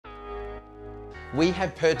We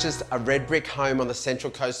have purchased a red brick home on the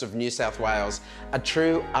central coast of New South Wales, a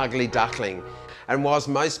true ugly duckling. And whilst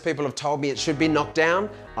most people have told me it should be knocked down,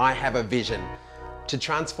 I have a vision to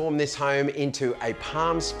transform this home into a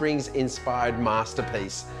Palm Springs inspired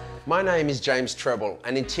masterpiece. My name is James Treble,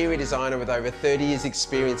 an interior designer with over 30 years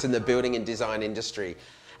experience in the building and design industry.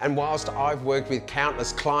 And whilst I've worked with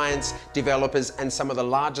countless clients, developers, and some of the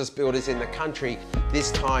largest builders in the country,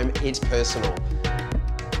 this time it's personal.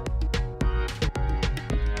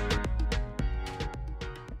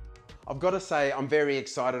 I've got to say, I'm very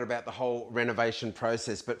excited about the whole renovation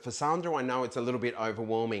process, but for Sandro, I know it's a little bit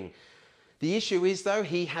overwhelming. The issue is though,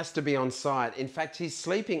 he has to be on site. In fact, he's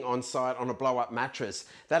sleeping on site on a blow-up mattress.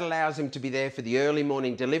 That allows him to be there for the early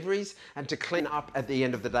morning deliveries and to clean up at the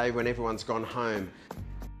end of the day when everyone's gone home.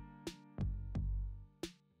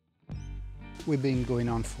 We've been going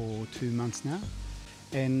on for 2 months now,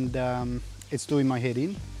 and it's doing my head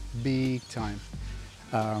in, big time,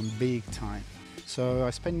 big time. So I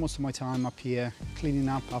spend most of my time up here cleaning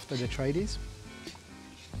up after the tradies.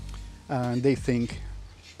 They think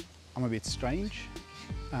I'm a bit strange.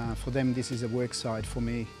 For them, this is a work site. For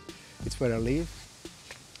me, it's where I live.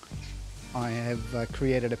 I have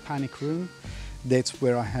created a panic room. That's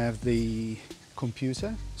where I have the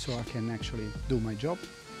computer, so I can actually do my job.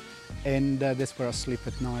 And that's where I sleep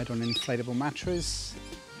at night on an inflatable mattress.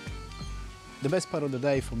 The best part of the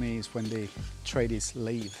day for me is when the tradies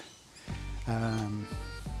leave.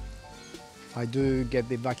 I do get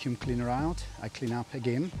the vacuum cleaner out, I clean up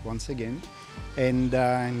again, once again, and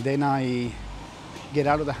then I get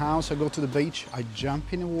out of the house, I go to the beach, I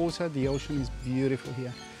jump in the water. The ocean is beautiful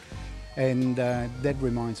here, and that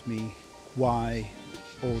reminds me why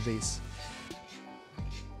all this.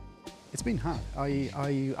 It's been hard.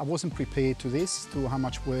 I wasn't prepared to this, to how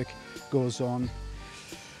much work goes on,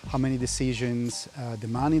 how many decisions, the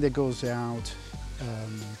money that goes out.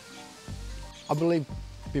 I believe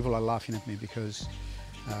people are laughing at me because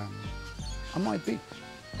I might be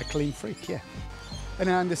a clean freak, yeah. And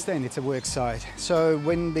I understand it's a work site. So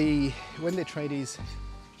when the tradies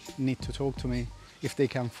need to talk to me, if they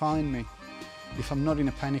can find me, if I'm not in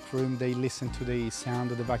a panic room, they listen to the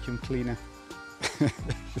sound of the vacuum cleaner.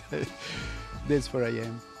 That's where I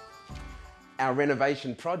am. Our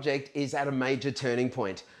renovation project is at a major turning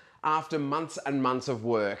point. After months and months of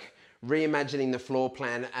work, reimagining the floor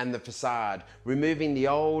plan and the facade, removing the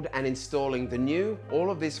old and installing the new, all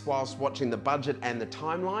of this whilst watching the budget and the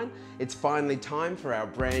timeline, it's finally time for our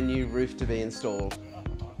brand new roof to be installed.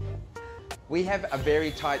 We have a very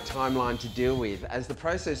tight timeline to deal with, as the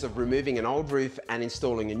process of removing an old roof and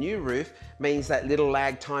installing a new roof means that little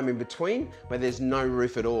lag time in between where there's no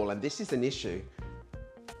roof at all, and this is an issue.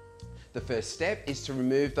 The first step is to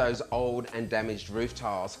remove those old and damaged roof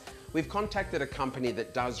tiles. We've contacted a company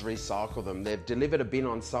that does recycle them. They've delivered a bin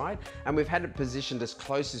on site, and we've had it positioned as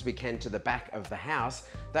close as we can to the back of the house.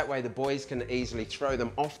 That way the boys can easily throw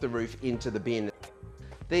them off the roof into the bin.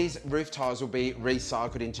 These roof tiles will be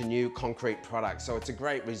recycled into new concrete products, so it's a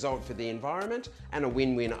great result for the environment and a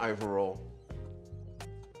win-win overall.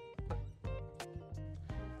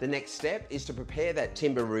 The next step is to prepare that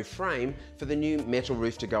timber roof frame for the new metal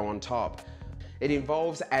roof to go on top. It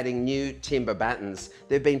involves adding new timber battens.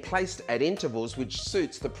 They've been placed at intervals which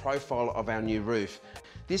suits the profile of our new roof.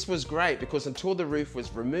 This was great because until the roof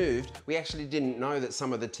was removed, we actually didn't know that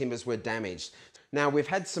some of the timbers were damaged. Now, we've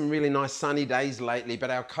had some really nice sunny days lately, but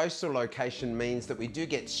our coastal location means that we do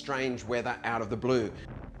get strange weather out of the blue.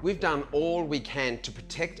 We've done all we can to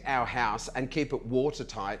protect our house and keep it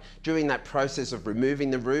watertight during that process of removing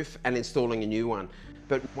the roof and installing a new one.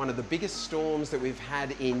 But one of the biggest storms that we've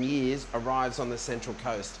had in years arrives on the Central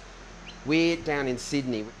Coast. We're down in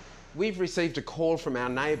Sydney. We've received a call from our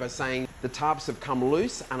neighbour saying the tarps have come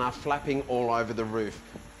loose and are flapping all over the roof.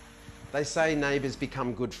 They say neighbours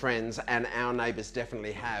become good friends, and our neighbours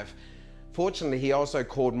definitely have. Fortunately, he also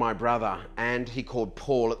called my brother, and he called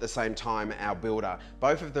Paul at the same time, our builder.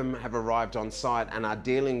 Both of them have arrived on site and are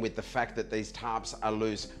dealing with the fact that these tarps are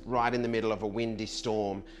loose right in the middle of a windy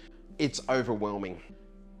storm. It's overwhelming.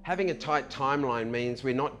 Having a tight timeline means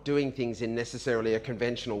we're not doing things in necessarily a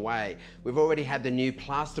conventional way. We've already had the new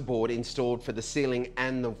plasterboard installed for the ceiling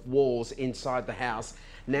and the walls inside the house.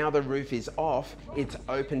 Now the roof is off, it's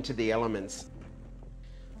open to the elements.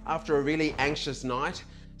 After a really anxious night,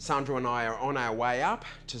 Sandro and I are on our way up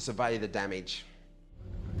to survey the damage.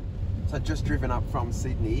 So just driven up from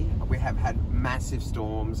Sydney, we have had massive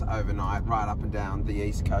storms overnight right up and down the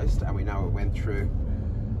east coast, and we know it went through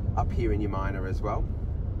up here in Yamina as well.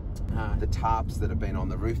 The tarps that have been on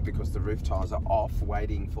the roof, because the roof tiles are off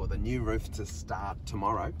waiting for the new roof to start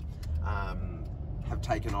tomorrow, have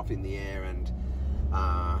taken off in the air, and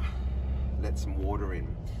let some water in.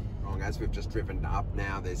 As we've just driven up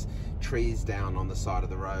now, there's trees down on the side of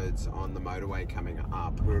the roads on the motorway coming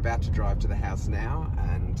up. We're about to drive to the house now,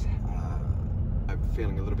 and I'm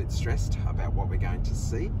feeling a little bit stressed about what we're going to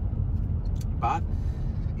see, but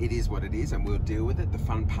it is what it is and we'll deal with it. The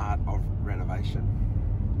fun part of renovation.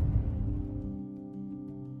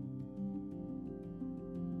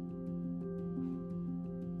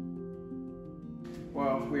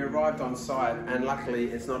 Well, we arrived on site and luckily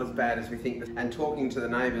it's not as bad as we think. And talking to the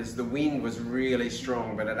neighbours, the wind was really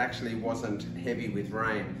strong, but it actually wasn't heavy with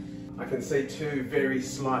rain. I can see two very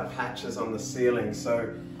slight patches on the ceiling,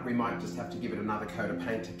 so we might just have to give it another coat of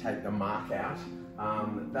paint to take the mark out.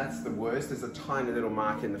 That's the worst. There's a tiny little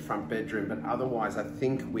mark in the front bedroom, but otherwise I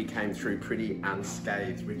think we came through pretty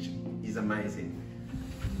unscathed, which is amazing.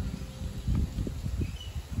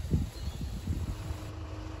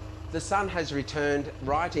 The sun has returned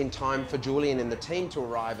right in time for Julian and the team to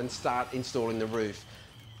arrive and start installing the roof.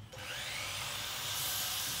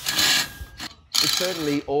 It's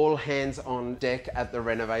certainly all hands on deck at the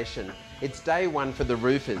renovation. It's day one for the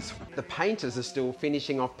roofers. The painters are still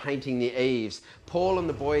finishing off painting the eaves. Paul and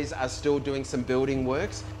the boys are still doing some building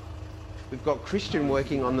works. We've got Christian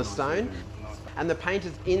working on the stone and the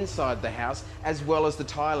painters inside the house as well as the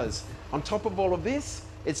tilers. On top of all of this,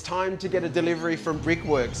 it's time to get a delivery from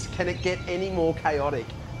Brickworks. Can it get any more chaotic?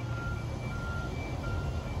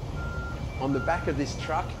 On the back of this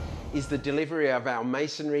truck is the delivery of our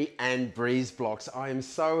masonry and breeze blocks. I am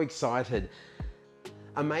so excited.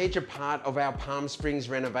 A major part of our Palm Springs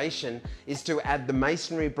renovation is to add the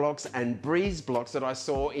masonry blocks and breeze blocks that I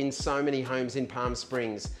saw in so many homes in Palm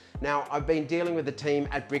Springs. Now, I've been dealing with the team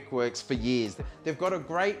at Brickworks for years. They've got a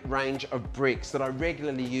great range of bricks that I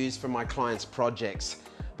regularly use for my clients' projects.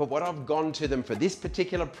 But what I've gone to them for this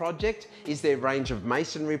particular project is their range of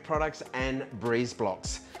masonry products and breeze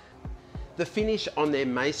blocks. The finish on their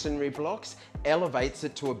masonry blocks elevates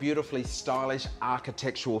it to a beautifully stylish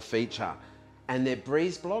architectural feature. And their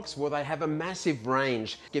breeze blocks, well, they have a massive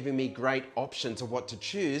range, giving me great options of what to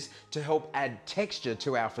choose to help add texture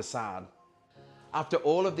to our facade. After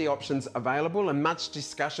all of the options available and much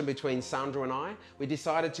discussion between Sandro and I, we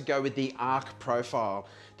decided to go with the arc profile.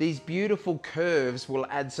 These beautiful curves will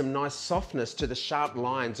add some nice softness to the sharp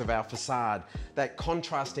lines of our facade. That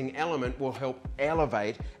contrasting element will help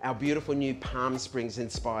elevate our beautiful new Palm Springs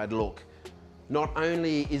inspired look. Not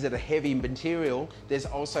only is it a heavy material, there's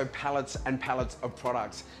also pallets and pallets of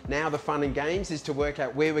products. Now the fun and games is to work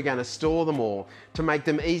out where we're going to store them all, to make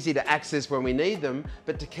them easy to access when we need them,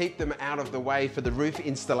 but to keep them out of the way for the roof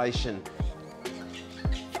installation.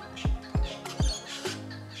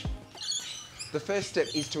 The first step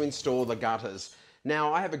is to install the gutters.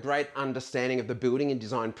 Now, I have a great understanding of the building and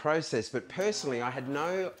design process, but personally I had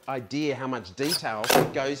no idea how much detail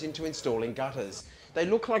goes into installing gutters. They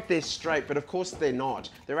look like they're straight, but of course they're not.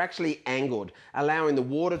 They're actually angled, allowing the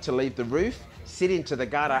water to leave the roof, sit into the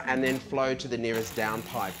gutter, and then flow to the nearest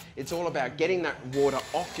downpipe. It's all about getting that water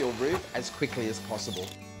off your roof as quickly as possible.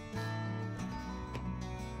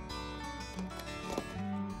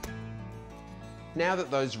 Now that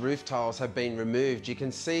those roof tiles have been removed, you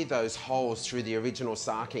can see those holes through the original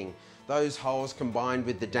sarking. Those holes combined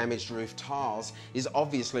with the damaged roof tiles is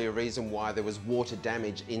obviously a reason why there was water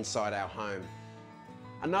damage inside our home.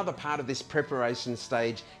 Another part of this preparation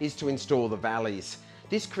stage is to install the valleys.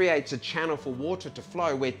 This creates a channel for water to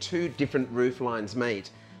flow where two different roof lines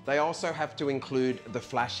meet. They also have to include the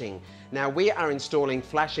flashing. Now we are installing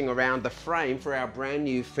flashing around the frame for our brand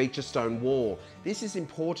new feature stone wall. This is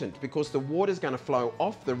important because the water is going to flow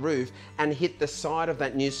off the roof and hit the side of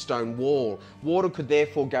that new stone wall. Water could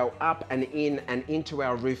therefore go up and in and into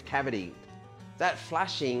our roof cavity. That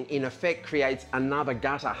flashing in effect creates another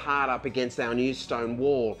gutter hard up against our new stone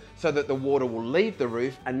wall so that the water will leave the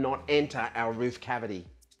roof and not enter our roof cavity.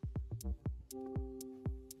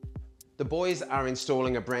 The boys are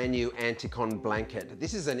installing a brand new Anticon blanket.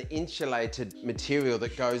 This is an insulated material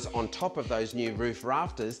that goes on top of those new roof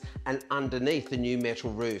rafters and underneath the new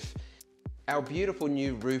metal roof. Our beautiful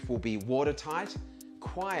new roof will be watertight,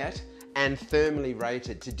 quiet, and thermally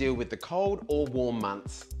rated to deal with the cold or warm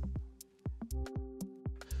months.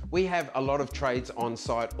 We have a lot of trades on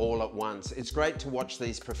site all at once. It's great to watch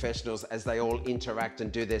these professionals as they all interact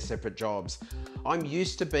and do their separate jobs. I'm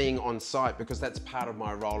used to being on site because that's part of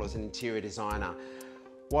my role as an interior designer.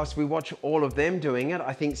 Whilst we watch all of them doing it,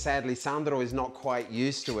 I think sadly Sandro is not quite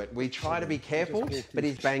used to it. We try to be careful, but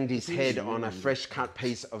he's banged his head on a fresh cut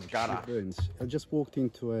piece of gutter. I just walked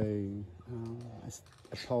into a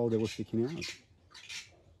pole that was sticking out.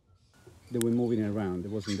 They were moving it around. It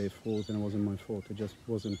wasn't their fault and it wasn't my fault. I just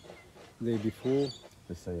wasn't there before.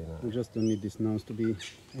 Just so you know. We just don't need this nose to be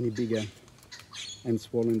any bigger and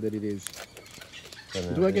swollen than it is.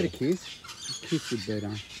 Do I get a kiss? A kiss is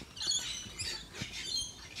better.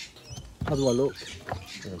 How do I look?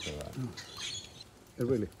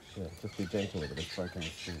 Really? Yeah, just be gentle with it. It's broken the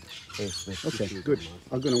skin. Okay, good.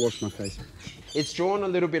 I'm going to wash my face. It's drawn a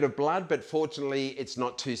little bit of blood, but fortunately it's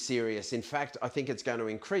not too serious. In fact, I think it's going to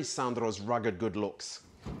increase Sandro's rugged good looks.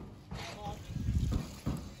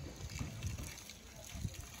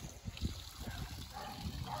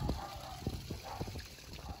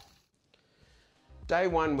 Day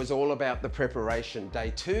one was all about the preparation.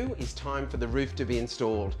 Day two is time for the roof to be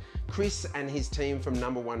installed. Chris and his team from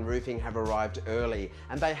Number One Roofing have arrived early,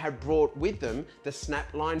 and they have brought with them the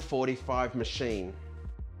Snapline 45 machine.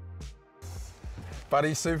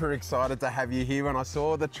 Buddy, super excited to have you here. When I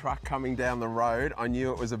saw the truck coming down the road, I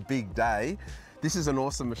knew it was a big day. This is an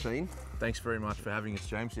awesome machine. Thanks very much for having us,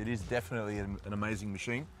 James. It is definitely an amazing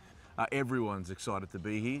machine. Everyone's excited to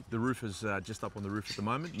be here. The roof is just up on the roof at the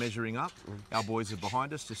moment, measuring up. Our boys are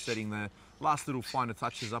behind us, just setting the last little finer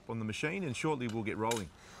touches up on the machine, and shortly we'll get rolling.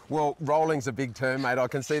 Well, rolling's a big term, mate. I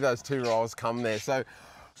can see those two rolls come there. So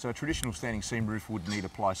a traditional standing seam roof would need a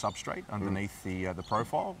ply substrate underneath the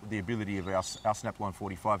profile. The ability of our Snapline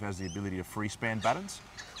 45 has the ability to free span battens.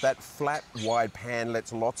 That flat, wide pan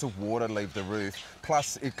lets lots of water leave the roof.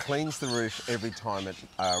 Plus, it cleans the roof every time it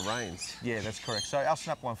rains. Yeah, that's correct. So our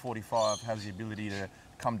Snapline 45 has the ability to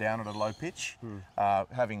come down at a low pitch.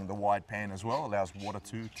 Having the wide pan as well allows water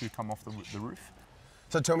to come off the roof.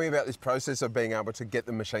 So tell me about this process of being able to get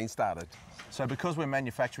the machine started. So because we're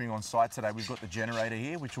manufacturing on site today, we've got the generator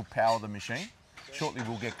here, which will power the machine. Shortly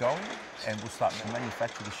we'll get going and we'll start to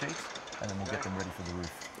manufacture the sheets, and then we'll get them ready for the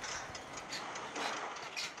roof.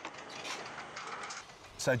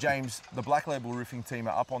 So James, the Black Label roofing team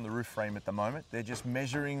are up on the roof frame at the moment. They're just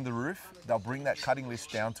measuring the roof. They'll bring that cutting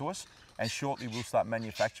list down to us, and shortly we'll start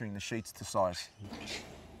manufacturing the sheets to size.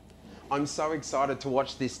 I'm so excited to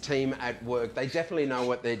watch this team at work. They definitely know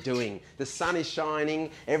what they're doing. The sun is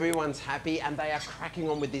shining, everyone's happy, and they are cracking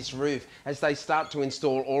on with this roof as they start to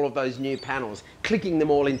install all of those new panels, clicking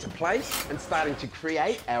them all into place and starting to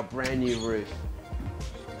create our brand new roof.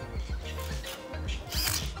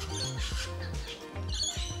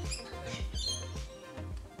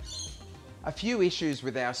 A few issues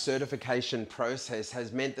with our certification process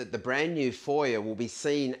has meant that the brand new foyer will be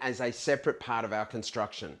seen as a separate part of our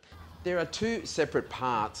construction. There are two separate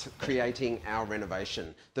parts creating our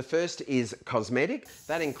renovation. The first is cosmetic.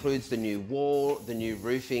 That includes the new wall, the new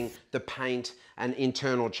roofing, the paint, and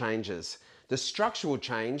internal changes. The structural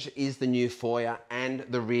change is the new foyer and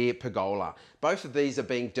the rear pergola. Both of these are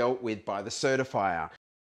being dealt with by the certifier.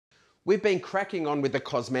 We've been cracking on with the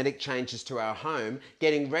cosmetic changes to our home,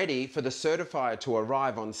 getting ready for the certifier to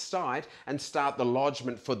arrive on site and start the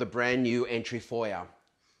lodgement for the brand new entry foyer.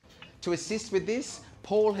 To assist with this,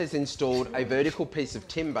 Paul has installed a vertical piece of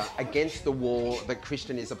timber against the wall that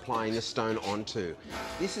Christian is applying the stone onto.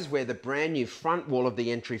 This is where the brand new front wall of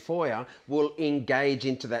the entry foyer will engage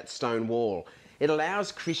into that stone wall. It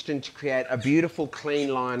allows Christian to create a beautiful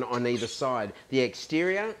clean line on either side, the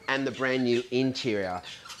exterior and the brand new interior.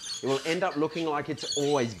 It will end up looking like it's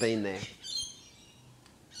always been there.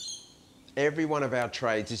 Every one of our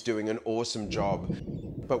trades is doing an awesome job,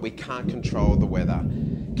 but we can't control the weather.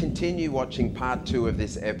 Continue watching part 2 of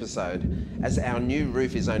this episode, as our new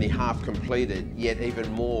roof is only half completed, yet even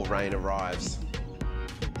more rain arrives.